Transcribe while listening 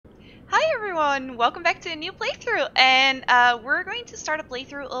everyone! Welcome back to a new playthrough, and we're going to start a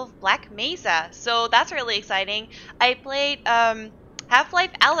playthrough of Black Mesa, so that's really exciting. I played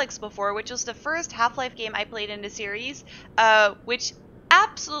Half-Life Alyx before, which was the first Half-Life game I played in the series, which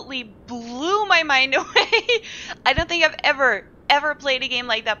absolutely blew my mind away. I don't think I've ever played a game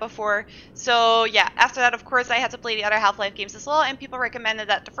like that before. So yeah, after that, of course, I had to play the other Half-Life games as well, and people recommended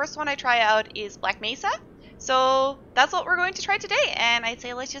that the first one I try out is Black Mesa. So that's what we're going to try today, and I'd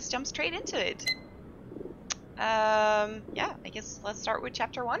say let's just jump straight into it. Yeah, I guess let's start with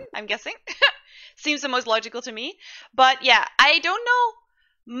chapter 1, I'm guessing. Seems the most logical to me. But yeah, I don't know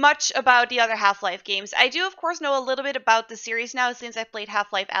much about the other Half-Life games. I do, of course, know a little bit about the series now since I played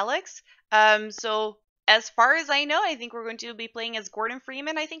Half-Life Alyx. So as far as I know, I think we're going to be playing as Gordon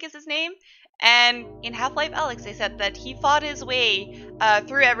Freeman, I think is his name. And in Half-Life Alyx, they said that he fought his way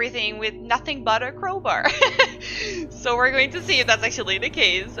through everything with nothing but a crowbar. So we're going to see if that's actually the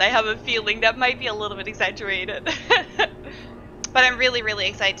case. I have a feeling that might be a little bit exaggerated. But I'm really, really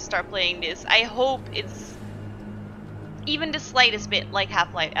excited to start playing this. I hope it's even the slightest bit like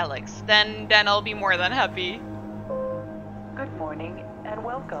Half-Life Alyx. Then I'll be more than happy. Good morning and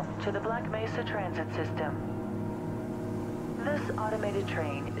welcome to the Black Mesa Transit System. This automated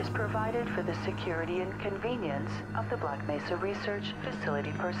train is provided for the security and convenience of the Black Mesa Research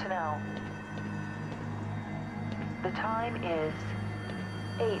Facility personnel. The time is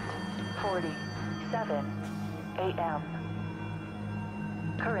 8:47 a.m.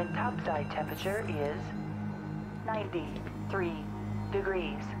 Current topside temperature is 93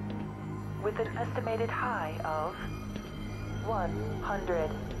 degrees, with an estimated high of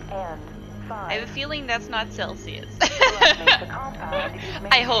 105. I have a feeling that's not Celsius. I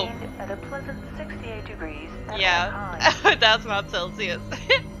I hope. At a pleasant 68 degrees at Yeah, all times. that's not Celsius.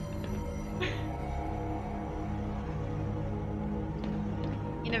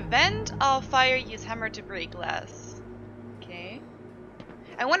 In event of fire, use hammer to break glass. Okay.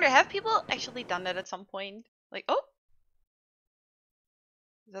 I wonder, have people actually done that at some point? Like, oh!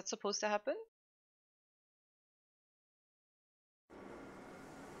 Is that supposed to happen?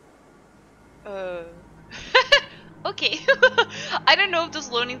 Okay. I don't know if those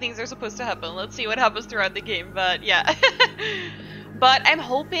loading things are supposed to happen. Let's see what happens throughout the game, but yeah. But I'm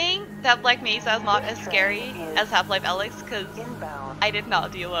hoping that Black Mesa is not as scary as Half-Life Alyx, because I did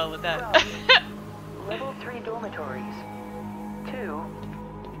not deal well with that. Level 3 dormitories, 2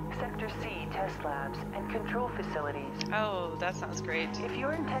 Sector C test labs and control facilities. Oh, that sounds great. If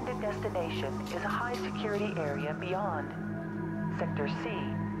your intended destination is a high security area beyond Sector C,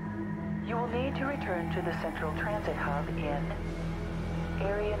 you will need to return to the central transit hub in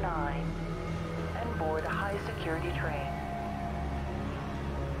Area 9 and board a high security train.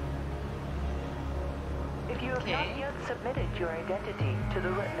 If you have not yet submitted your identity to the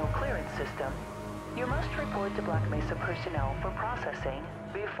retinal clearance system, you must report to Black Mesa personnel for processing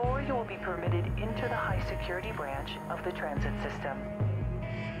before you will be permitted into the high security branch of the transit system.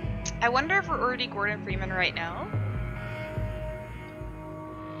 I wonder if we're already Gordon Freeman right now.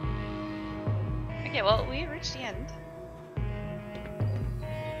 Okay, well, we reached the end.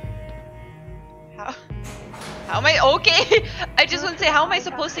 How am I okay? I just want to say, how am I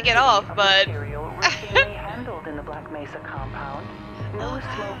supposed to get off? But routinely handled in the Black Mesa compound. No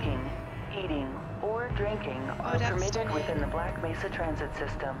smoking, eating, or drinking are permitted within the Black Mesa transit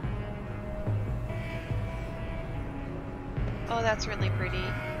system. Oh, that's really pretty.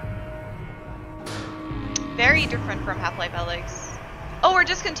 Very different from Half-Life Alyx. Oh, we're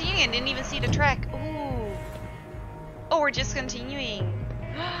just continuing. I didn't even see the track. Ooh. Oh, we're just continuing.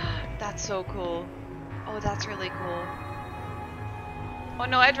 That's so cool. Oh, that's really cool. Oh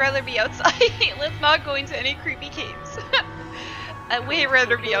no, I'd rather be outside. Let's not go into any creepy caves. I'd way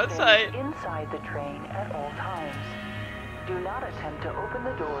rather be outside. Inside the train at all times. Do not attempt to open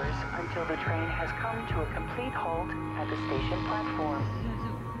the doors until the train has come to a complete halt at the station platform.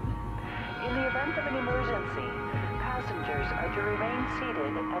 In the event of an emergency, passengers are to remain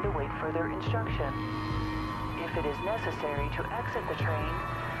seated and await further instruction. If it is necessary to exit the train,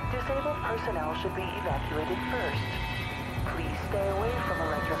 disabled personnel should be evacuated first. Please stay away from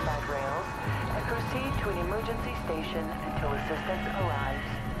electrified rails and proceed to an emergency station until assistance arrives.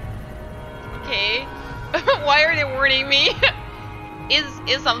 Okay. Why are they warning me?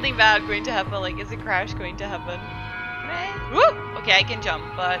 Is something bad going to happen? Like, is a crash going to happen? Woo! Okay, I can jump,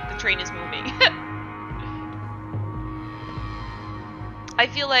 but the train is moving. I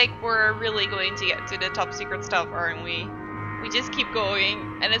feel like we're really going to get to the top secret stuff, aren't we? We just keep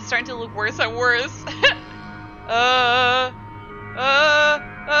going, and it's starting to look worse and worse.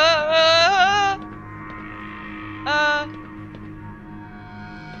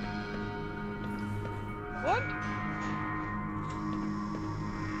 What?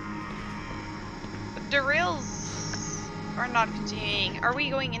 The rails are not continuing. Are we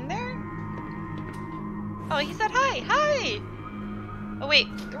going in there? Oh, he said hi. Hi! Oh wait,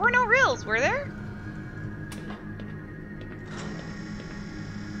 there were no rails, were there?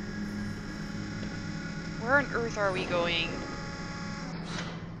 Where on earth are we going?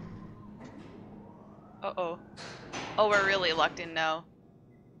 Uh-oh. Oh, we're really locked in now.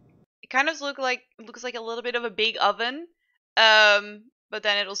 It kind of looks like a little bit of a big oven. But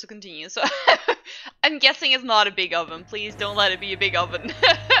then it also continues. So I'm guessing it's not a big oven. Please don't let it be a big oven.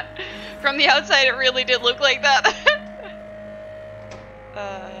 From the outside it really did look like that.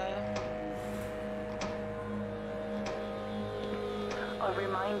 A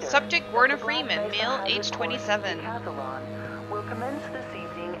reminder, Subject Gordon Freeman, male, age 27. Decathlon will commence this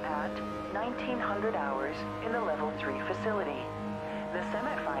evening at 1900 hours in the Level 3 facility. The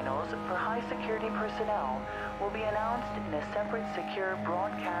semifinals for high security personnel will be announced in a separate secure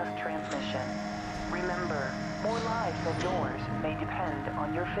broadcast transmission. Remember, more lives than yours may depend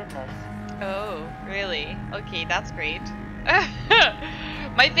on your fitness. Oh, really? Okay, that's great.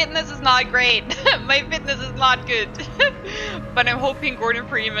 My fitness is not great. My fitness is not good. But I'm hoping Gordon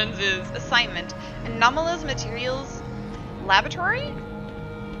Freeman's is. Assignment. Anomalous Materials Laboratory?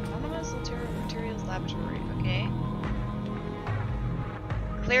 Anomalous Materials Laboratory, okay.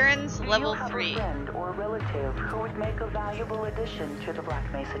 Clearance level 3. Do you have a friend or relative who would make a valuable addition to the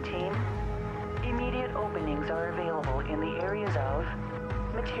Black Mesa team? Immediate openings are available in the areas of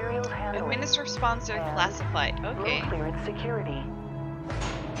materials handling, Administer sponsored classified. Okay. low clearance security.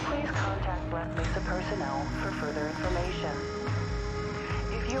 Please contact Black Mesa personnel for further information.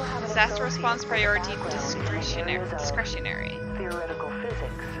 If you have an Disaster associate response with a priority background in the areas of discretionary. theoretical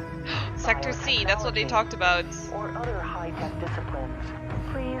physics, Sector C, that's what they talked about. or other high-tech disciplines,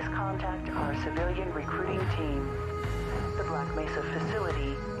 please contact our civilian recruiting team. The Black Mesa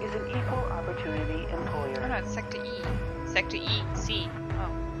facility is an equal opportunity employer. Oh no, it's Sector E. Sector E, C.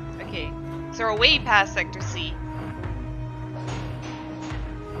 Oh, okay. So we're way past Sector C.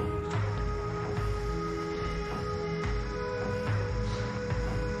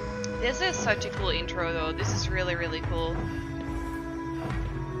 This is such a cool intro though. This is really, really cool.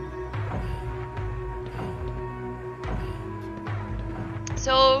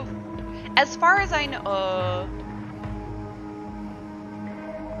 So, as far as I know,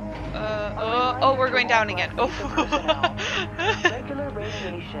 oh, we're going down again. Oh, Regular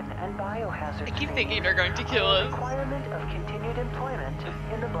radiation and biohazard I keep thinking they're going to kill us. Requirement of continued employment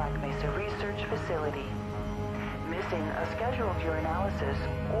in the Black Mesa Research Facility. Missing a scheduled urinalysis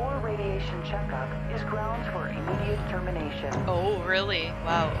or radiation checkup is grounds for immediate termination. Oh, really?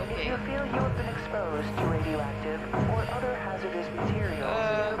 Wow. If Okay. you feel you have been exposed to radioactive or other hazardous materials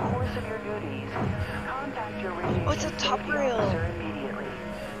in the course of your duties, contact your radiation Oh, it's a top safety rail. officer immediately.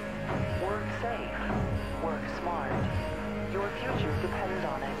 Work safe. Work smart. Your future depends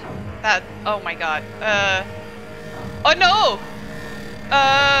on it. That. Oh my God. Oh no.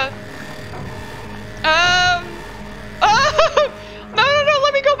 Oh! No, no, no!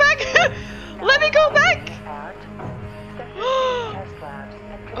 Let me go back! Let me go back! At Sector C test labs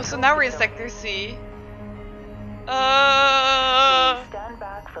and Oh, so control now we're in facilities. Sector C. Please stand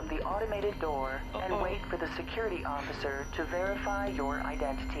back from the automated door and Uh-oh. wait for the security officer to verify your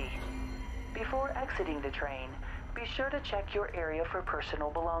identity. Before exiting the train, be sure to check your area for personal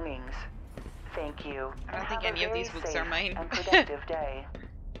belongings. Thank you. I don't and think have any a of these very books are safe mine. and productive day.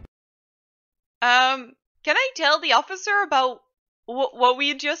 Can I tell the officer about what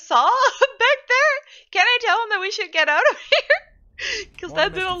we just saw back there? Can I tell him that we should get out of here? Because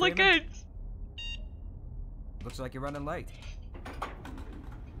that Morning, didn't Mr. look Freeman. good. Looks like you're running late.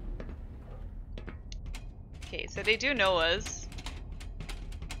 Okay, so they do know us.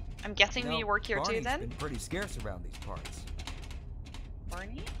 I'm guessing we work here too Barney's then? been pretty scarce around these parts.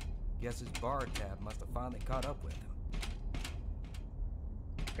 Barney? Guess his bar tab must have finally caught up with him.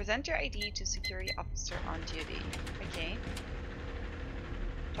 Present your ID to security officer on duty. Okay.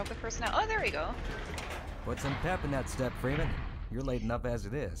 Talk with personnel. Oh, there we go. Put some pep in that step, Freeman. You're late enough as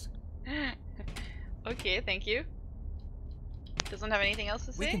it is. Okay, thank you. Doesn't have anything else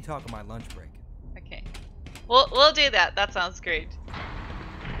to say? We can talk on my lunch break. Okay. We'll do that. That sounds great.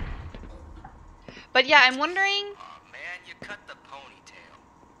 But yeah, I'm wondering... Aw, man, you cut the ponytail.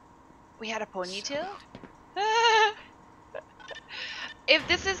 We had a ponytail? If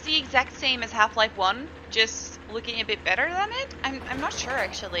this is the exact same as Half-Life 1, just looking a bit better than it, I'm not sure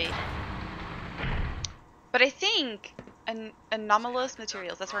actually. But I think anomalous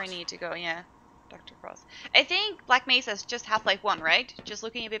materials, that's where I need to go, yeah. Dr. Cross. I think Black Mesa is just Half-Life 1, right? Just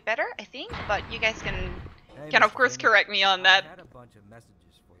looking a bit better, I think, but you guys can can of course correct me on that. I had a bunch of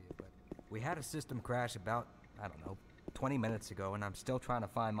messages for you, but we had a system crash about, I don't know, 20 minutes ago, and I'm still trying to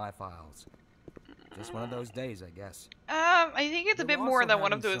find my files. Just one of those days, I guess. I think it's a bit more than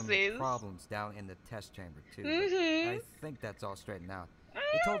one of those days. Problems down in the test chamber too. I think that's all straightened out.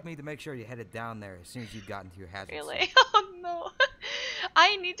 They told me to make sure you headed down there as soon as you got into your hazard Really? suit. Oh no.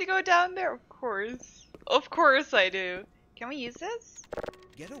 I need to go down there, of course. Of course I do. Can we use this?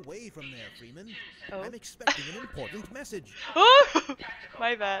 Get away from there, Freeman. Oh. I'm expecting an important message. Oh,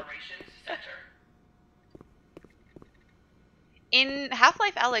 my bad. In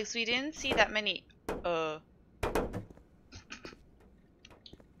Half-Life Alyx, we didn't see that many.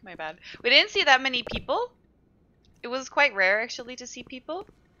 My bad. We didn't see that many people. It was quite rare, actually, to see people.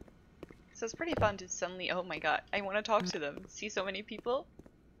 So it's pretty fun to suddenly. Oh my god, I want to talk to them. See so many people.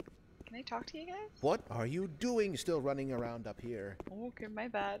 Can I talk to you guys? What are you doing still running around up here? Okay, my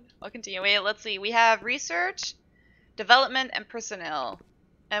bad. I'll continue. Wait, let's see. We have research, development, and personnel.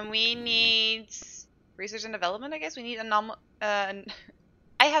 And we need research and development, I guess. We need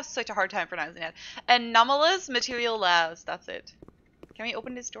I have such a hard time pronouncing that. Anomalous material labs. That's it. Can we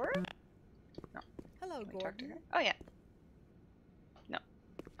open this door? No. Hello, Can we talk to her? Gordon. Oh, yeah. No.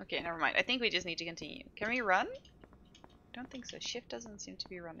 Okay, never mind. I think we just need to continue. Can we run? Don't think so. Shift doesn't seem to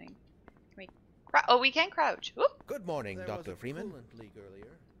be running. Can we oh, we can crouch. Ooh. Good morning, There Dr. was a Freeman. coolant leak earlier.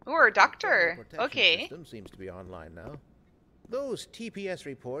 Ooh, our The doctor. thermal protection Okay. System seems to be online now. Those TPS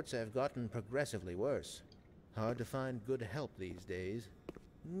reports have gotten progressively worse. Hard to find good help these days.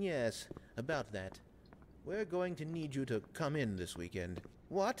 Yes, about that. We're going to need you to come in this weekend.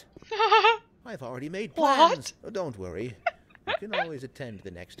 What? I've already made plans. What? Oh, don't worry. You can always attend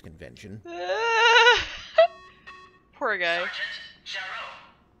the next convention. Poor guy. Sergeant Jarreau,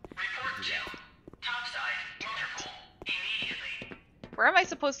 report to topside motor pool immediately. Where am I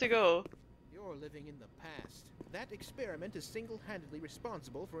supposed to go? You're living in the past. That experiment is single-handedly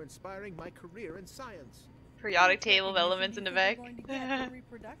responsible for inspiring my career in science. Periodic table of elements in the back. Going to get for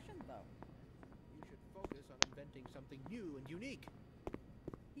reproduction, though. You should focus on inventing something new and unique.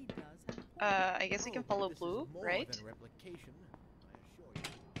 He does have a point. I guess we can Oh, follow this is blue, more right? than a replication, I assure you.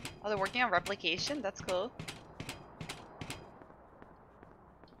 Oh, they're working on replication? That's cool.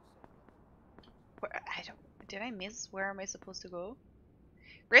 Did I miss? Where am I supposed to go?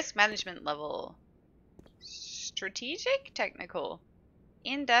 Risk management level. Strategic? Technical.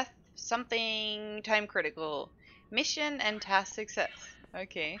 In-depth, something time critical. Mission and task success.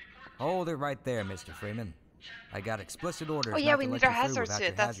 Okay. Hold it right there, Mr. Freeman. I got explicit orders. Oh yeah, not we to need let our you through hazard without suit.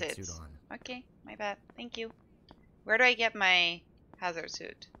 your That's hazard it. suit on. Okay, my bad. Thank you. Where do I get my hazard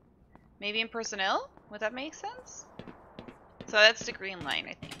suit? Maybe in personnel? Would that make sense? So that's the green line,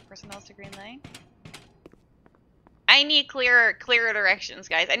 I think. Personnel's the green line. I need clear directions,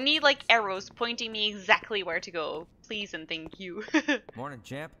 guys. I need like arrows pointing me exactly where to go. Please and thank you. Morning,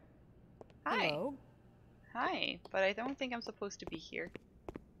 champ. Hi. Hello. Hi. But I don't think I'm supposed to be here.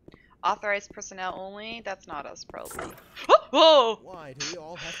 Authorized personnel only? That's not us, probably. Oh! Why do we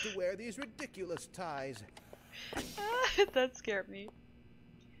all have to wear these ridiculous ties? That scared me.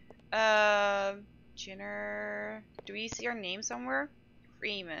 Jenner. Do we see our name somewhere?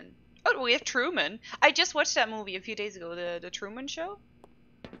 Freeman. Oh, we have Truman. I just watched that movie a few days ago, the Truman Show.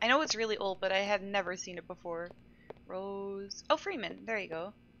 I know it's really old, but I had never seen it before. Rose. Oh, Freeman. There you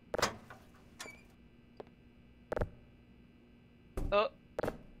go. Oh.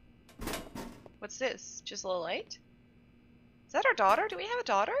 What's this? Just a little light? Is that our daughter? Do we have a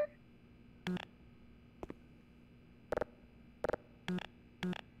daughter?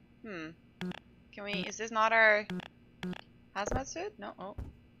 Can we, is this not our hazmat suit? No, oh.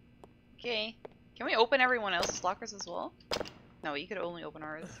 Okay. Can we open everyone else's lockers as well? No, you could only open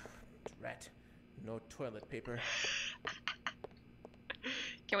ours. Rat. No toilet paper.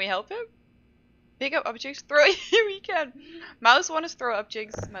 Can we help him? Pick up objects, throw it. We can. Mouse 1 is throw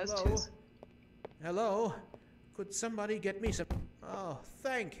objects, mouse 2 Hello? is... Hello? Could somebody get me some... Oh,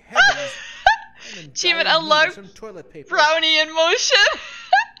 thank heavens. I'm in Achievement dire need of unlocked. some toilet paper. Brownie in motion.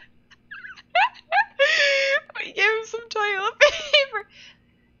 We gave him some toilet paper.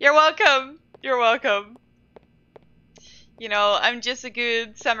 You're welcome. You're welcome. You know, I'm just a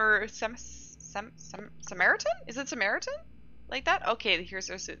good Samaritan? Is it Samaritan? Like that? Okay, here's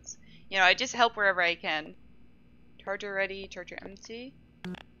our suits. You know, I just help wherever I can. Charger ready, charger empty.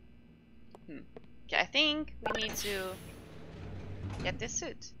 Okay, I think we need to get this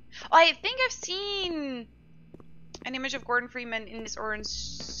suit. Oh, I think I've seen an image of Gordon Freeman in this orange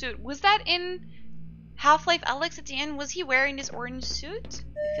suit. Was that in Half-Life Alyx at the end? Was he wearing this orange suit?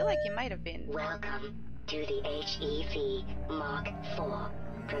 I feel like he might have been. Welcome to the HEV Mark IV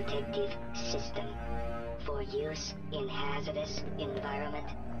protective system. for use in hazardous environment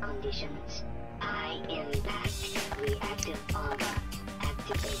conditions. High impact reactive armor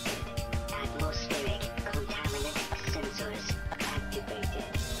activated. Atmospheric contaminant sensors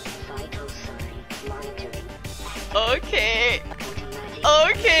activated. Vital sign monitoring. Okay. Automatic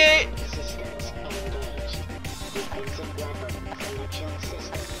Okay. systems engaged. Defensive weapon selection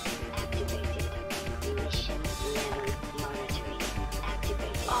system activated. Mission level monitoring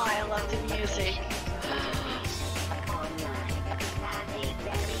activated. Oh, I love the music. Online. Have a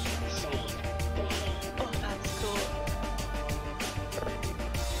very safe day. Oh, that's cool.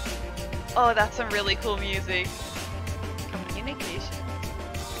 Oh, that's some really cool music. Communication.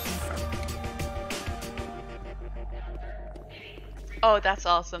 Oh, that's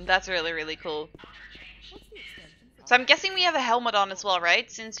awesome. That's really, really cool. So I'm guessing we have a helmet on as well,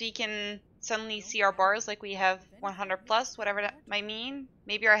 right? Since we can suddenly see our bars like we have 100 plus, whatever that might mean.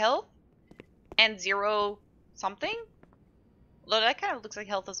 Maybe our health? And 0 something? Although that kind of looks like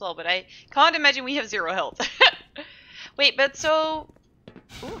health as well, but I can't imagine we have 0 health. Wait, but so...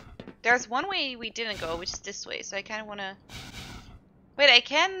 Ooh, there's one way we didn't go, which is this way, so I kind of want to... Wait, I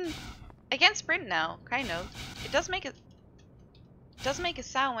can sprint now, kind of. It does make a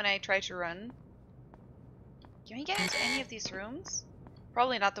sound when I try to run. Can we get into any of these rooms?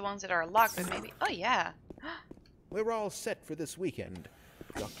 Probably not the ones that are locked, but maybe... Oh, yeah. We're all set for this weekend.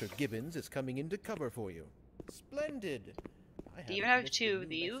 Dr. Gibbons is coming in to cover for you. Splendid. I Do you haven't have missed 2 the of New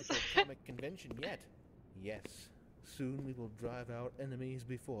these? Mexico Comic Convention yet. Yes. Soon we will drive our enemies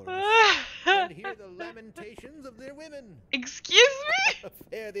before us and hear the lamentations of their women. Excuse me?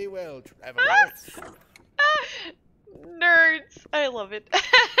 Fare thee well, traveler. Nerds! I love it.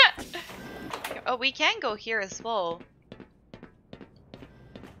 Oh, we can go here as well.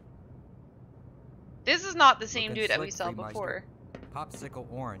 This is not the same Looking dude that we slick, saw Freemeister. before. Popsicle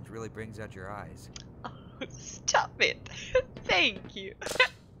orange really brings out your eyes. Oh, stop it. Thank you.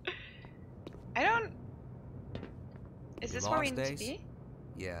 I don't... Is this where we Lost need to days? be?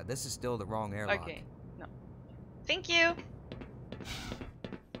 Yeah, this is still the wrong airlock. Okay. No. Thank you.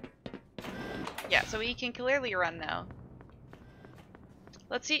 Yeah, so we can clearly run now.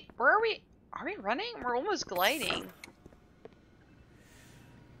 Let's see. Where are we? Are we running? We're almost gliding.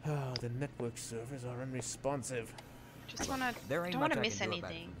 Oh, the network servers are unresponsive. Just wanna... There ain't Don't much wanna I miss can do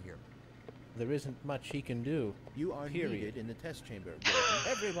about it anything. from here. There isn't much he can do. You are Period. needed in the test chamber, Gordon.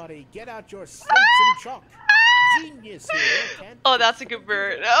 Everybody, get out your slates and chalk. Genius here can't... Oh, that's a good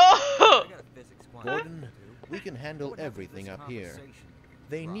bird. Oh! I got a physics class Gordon, to do. we can handle What happened to everything this up here. conversation?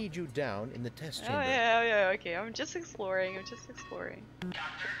 They Right. need you down in the test Oh chamber. yeah, okay. I'm just exploring. Doctor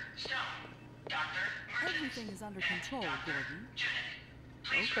Stone. Doctor Mertens. Everything is under control, Gordon. Janet.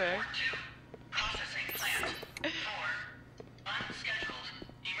 Please Okay. report to processing plant 4. Unscheduled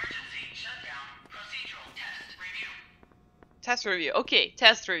emergency shutdown procedural test review. Test review. Okay,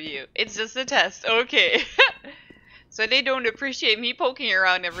 test review. It's just a test. Okay. So they don't appreciate me poking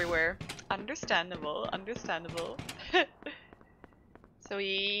around everywhere. Understandable. Understandable. So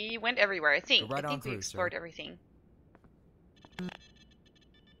we went everywhere, I think. Go right I on think we through, explored sir. everything.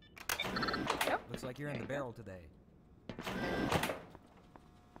 Looks like you're in the barrel today.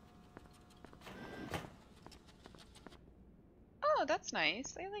 Oh, that's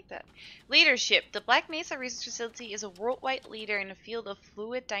nice. I like that. Leadership. The Black Mesa Research Facility is a worldwide leader in the field of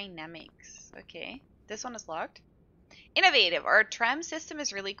fluid dynamics. Okay. This one is locked. Innovative. Our tram system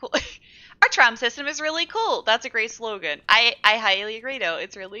is really cool. Our tram system is really cool. That's a great slogan. I highly agree, though.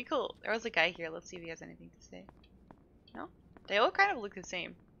 It's really cool. There was a guy here. Let's see if he has anything to say. No? They all kind of look the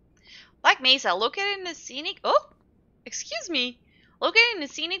same. Black Mesa. Located in the scenic... Oh! Excuse me. Located in the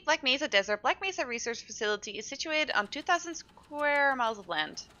scenic Black Mesa Desert, Black Mesa Research Facility is situated on 2,000 square miles of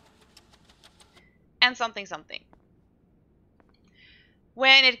land. And something something.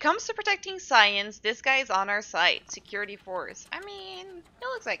 When it comes to protecting science, this guy is on our side. Security force. I mean, he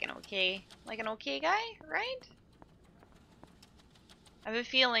looks like an okay guy, right? I have a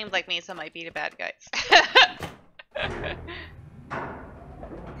feeling Black Mesa might be the bad guys.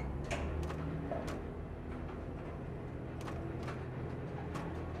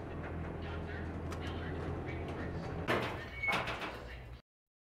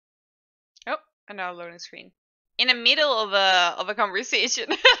 Oh, another loading screen. In the middle of a conversation.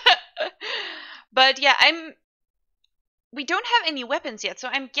 But yeah, we don't have any weapons yet, so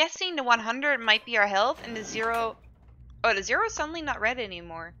I'm guessing the 100 might be our health and the 0... Oh, the 0 is suddenly not red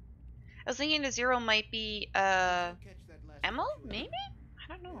anymore. I was thinking the 0 might be ammo, maybe? I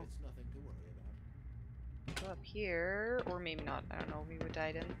don't know. It's nothing to worry about. Go up here, or maybe not. I don't know. We would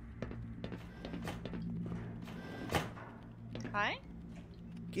die then. Hi?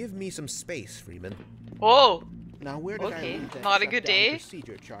 Give me some space, Freeman. Whoa! Now, where did I Okay, read that not a good shutdown day.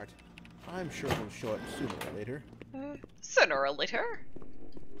 procedure chart? I'm sure it'll show up sooner or later. Sooner or later.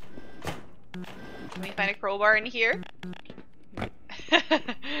 Can we find a crowbar in here?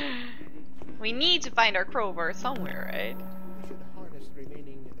 We need to find our crowbar somewhere, right? We should harness the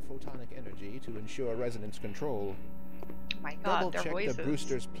remaining photonic energy to ensure resonance control. Oh my god, their Double-check voices. the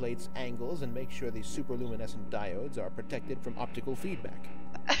Brewster's plate's angles and make sure the superluminescent diodes are protected from optical feedback.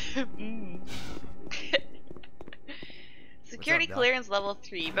 Mm. Security Doc? clearance level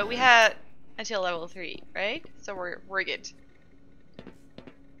 3, but we had until level 3, right? So we're good.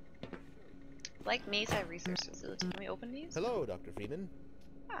 Black Mesa Research Facility. Can we open these? Hello, Dr. Freeman.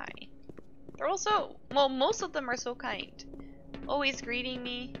 Hi. They're also, well, most of them are so kind. Always greeting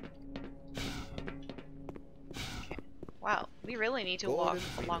me. Okay. Wow, we really need to walk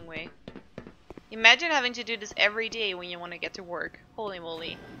a long way. Imagine having to do this every day when you want to get to work. Holy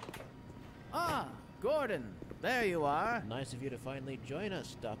moly. Ah, Gordon, there you are. Nice of you to finally join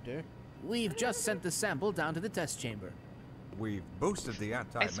us, Doctor. We've just sent the sample down to the test chamber. We've boosted the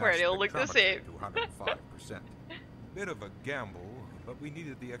anti-mass swear they all look the same. spectrometer to 105%. Bit of a gamble, but we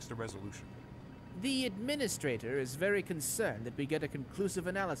needed the extra resolution. The administrator is very concerned that we get a conclusive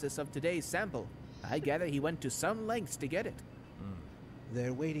analysis of today's sample. I gather he went to some lengths to get it.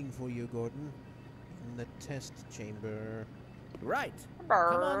 They're waiting for you, Gordon. In the test chamber. Right. Come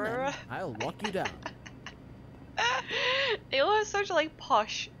on then. Brrr. I'll walk you down. They all have such like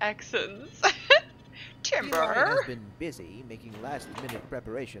posh accents. Eli Timber. has been busy making last-minute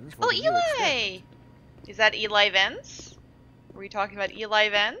preparations for Oh, the new Eli! experiment. Is that Eli Vance? Were we talking about Eli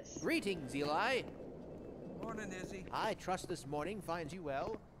Vance? Greetings, Eli. Morning, Izzy. I trust this morning finds you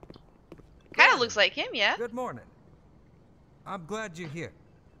well. Kind of looks like him, yeah. Good morning. I'm glad you're here.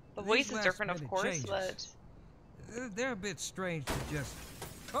 The These voice is different, of last-minute course, changes, but. they're a bit strange to just...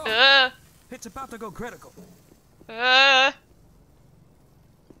 Oh, Uh, it's about to go critical.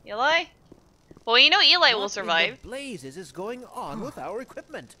 Eli? Well, you know Eli will What survive. in the blazes is going on with our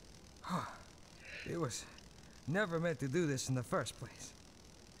equipment? It was never meant to do this in the first place.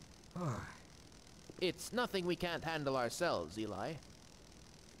 Oh, It's nothing we can't handle ourselves, Eli.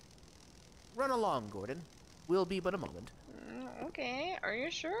 Run along, Gordon. We'll be but a moment. Okay, are you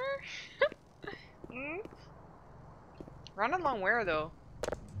sure? Run along where, though?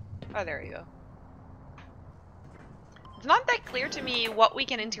 Oh, there you go. It's not that clear to me what we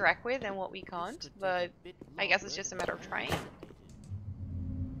can interact with and what we can't, but I guess it's just a matter of trying.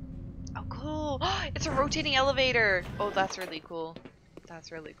 Oh, cool! It's a rotating elevator! Oh, that's really cool.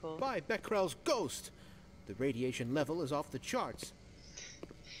 That's really cool. By Becquerel's ghost! The radiation level is off the charts.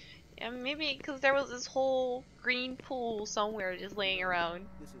 Yeah, maybe because there was this whole green pool somewhere just laying around.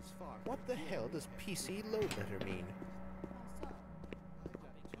 This is far. What the hell does PC load letter mean?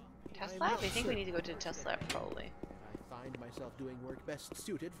 Test I'm lab? not I think we certain. need to go to the test lab, probably. I find myself doing work best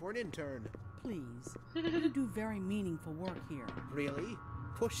suited for an intern. Please. You do very meaningful work here. Really?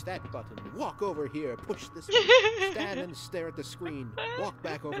 Push that button. Walk over here. Push this one. Stand and stare at the screen. Walk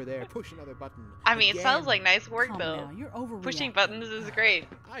back over there. Push another button. I mean, it sounds Again. like nice work, Come though. now, you're overreacting. Pushing buttons is great.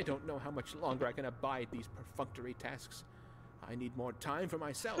 I don't know how much longer I can abide these perfunctory tasks. I need more time for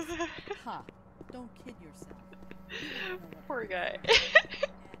myself. Ha! Don't kid yourself. Poor guy.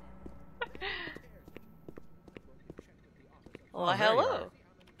 Well, Oh, there you hello,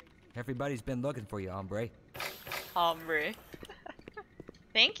 everybody's been looking for you, hombre. hombre.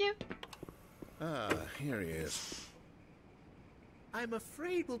 Thank you. Ah, here he is. I'm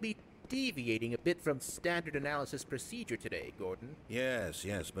afraid we'll be deviating a bit from standard analysis procedure today, Gordon. Yes,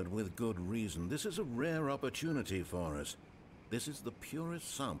 but with good reason. This is a rare opportunity for us. This is the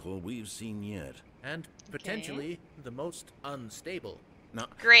purest sample we've seen yet. And potentially the most unstable. Now,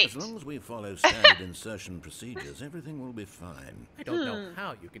 Great. as long as we follow standard insertion procedures, everything will be fine. I don't know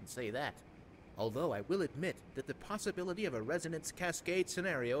how you can say that. Although I will admit that the possibility of a resonance cascade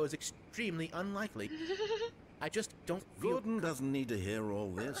scenario is extremely unlikely. I just don't feel... Gordon doesn't need to hear all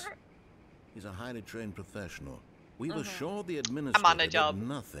this. He's a highly trained professional. We've assured the administrator job. that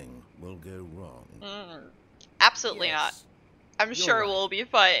nothing will go wrong. Absolutely Yes, not. I'm you're sure right. we'll be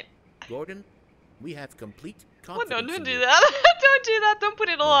fine. Gordon, we have complete Oh, confidence no, don't in do you. that. Don't do that. Don't put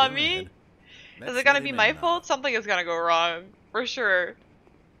it all Well, on go me. ahead. Is Let's it gonna let be him my in now. fault? Something is gonna go wrong. For sure.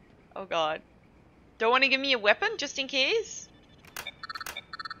 Oh god. Don't want to give me a weapon just in case?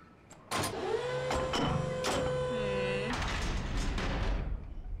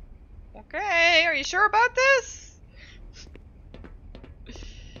 Okay, are you sure about this?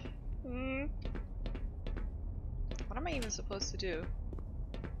 What am I even supposed to do?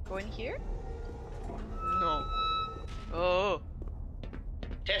 Go in here? No. Oh.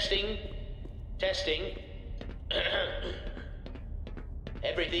 Testing. Testing.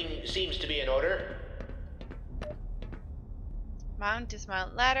 Everything seems to be in order. Mount,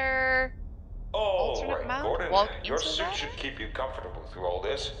 dismount ladder. Alternate Alright, mount? Gordon, Walk your into suit ladder? should keep you comfortable through all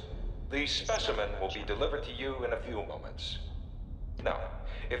this. The specimen will be delivered to you in a few moments. Now,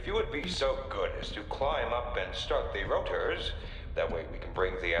 if you would be so good as to climb up and start the rotors, that way we can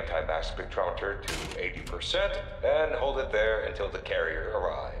bring the anti-mass spectrometer to 80% and hold it there until the carrier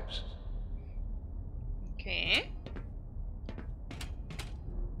arrives. Okay.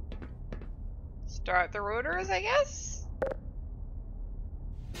 Start the rotors, I guess?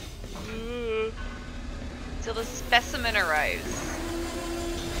 Till the specimen arrives.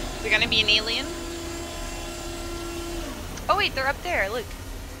 Is there gonna be an alien? Oh wait, they're up there, look.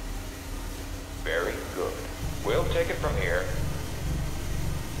 Very good. We'll take it from here.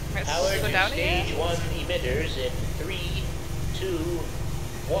 Am I Power supposed to go to down stage again? 1 emitters in 3, 2,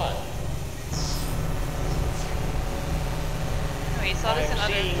 1. Oh, you saw this in I'm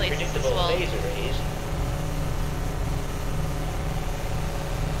other seeing places as predictable well. phase arrays.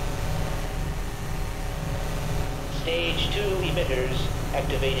 Stage 2 emitters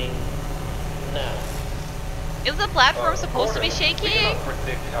activating now. Is the platform supposed to be Gordon, shaking? We cannot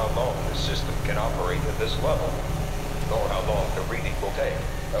predict how long the system can operate at this level, nor how long the reading will take.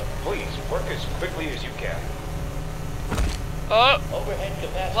 Please, work as quickly as you can. Oh, Overhead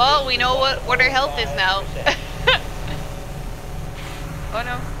capacity. well, we know what our health is now. 1.5%. Oh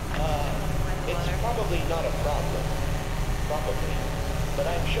no. It's probably not a problem. Probably. But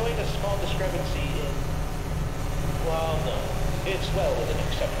I'm showing a small discrepancy in... Well, no. It's well within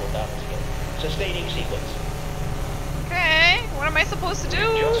acceptable bounds here. Sustaining sequence. Okay, what am I supposed to do?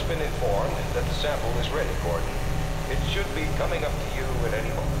 We've just been informed that the sample is ready, Gordon. It should be coming up to you at any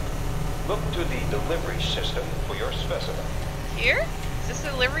moment. Look to the delivery system for your specimen. Here? Is this the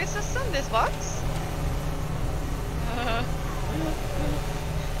delivery system? This box?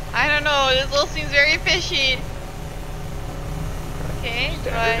 I don't know, this all seems very fishy. Okay, do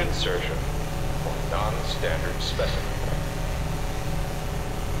Standard I... insertion for non-standard specimen.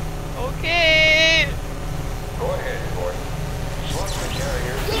 Okay. Go ahead, Gordon. Launch the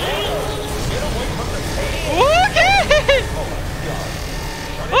carrier. Get away from the page. Okay. Oh my God.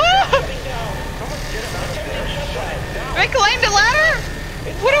 Shut it Ah! down. Someone get him out of there. Shut it down. Do I climb the ladder?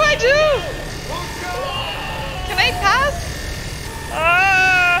 What do I do? Can I pass?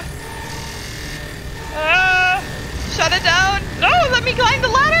 Shut it down. No, let me climb the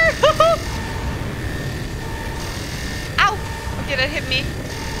ladder. Ow. Okay, that hit me.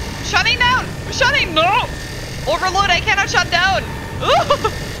 Shutting down. Shutting. No. Overload. I cannot shut down.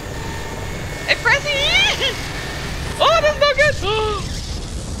 I'm pressing E. Oh, that's not good.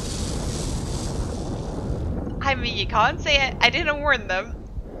 I mean, you can't say it. I didn't warn them.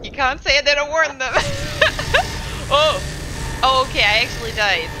 You can't say I didn't warn them. Oh. Oh, okay. I actually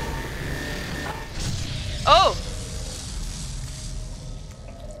died. Oh.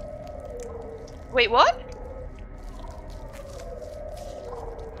 Wait, what?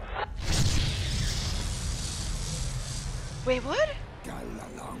 Wait, what?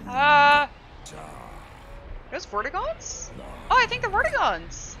 Those Vortigons? Oh, I think they're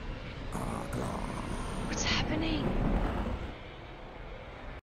Vortigons. What's happening?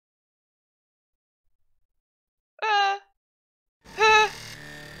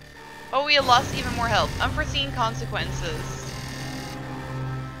 Oh, we have lost even more health. Unforeseen consequences.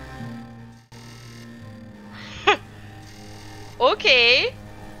 Okay.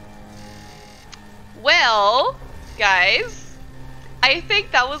 Well, guys, I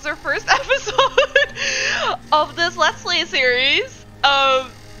think that was our first episode of this Let's Play series.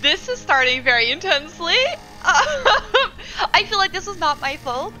 This is starting very intensely. I feel like this was not my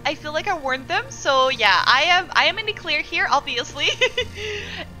fault. I feel like I warned them. So yeah, I am in the clear here, obviously.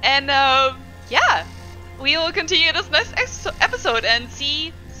 And yeah, we will continue this next episode and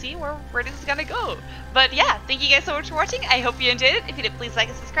see where this is gonna go. But yeah, thank you guys so much for watching. I hope you enjoyed it. If you did, please like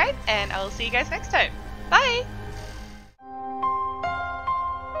and subscribe, and I will see you guys next time. Bye!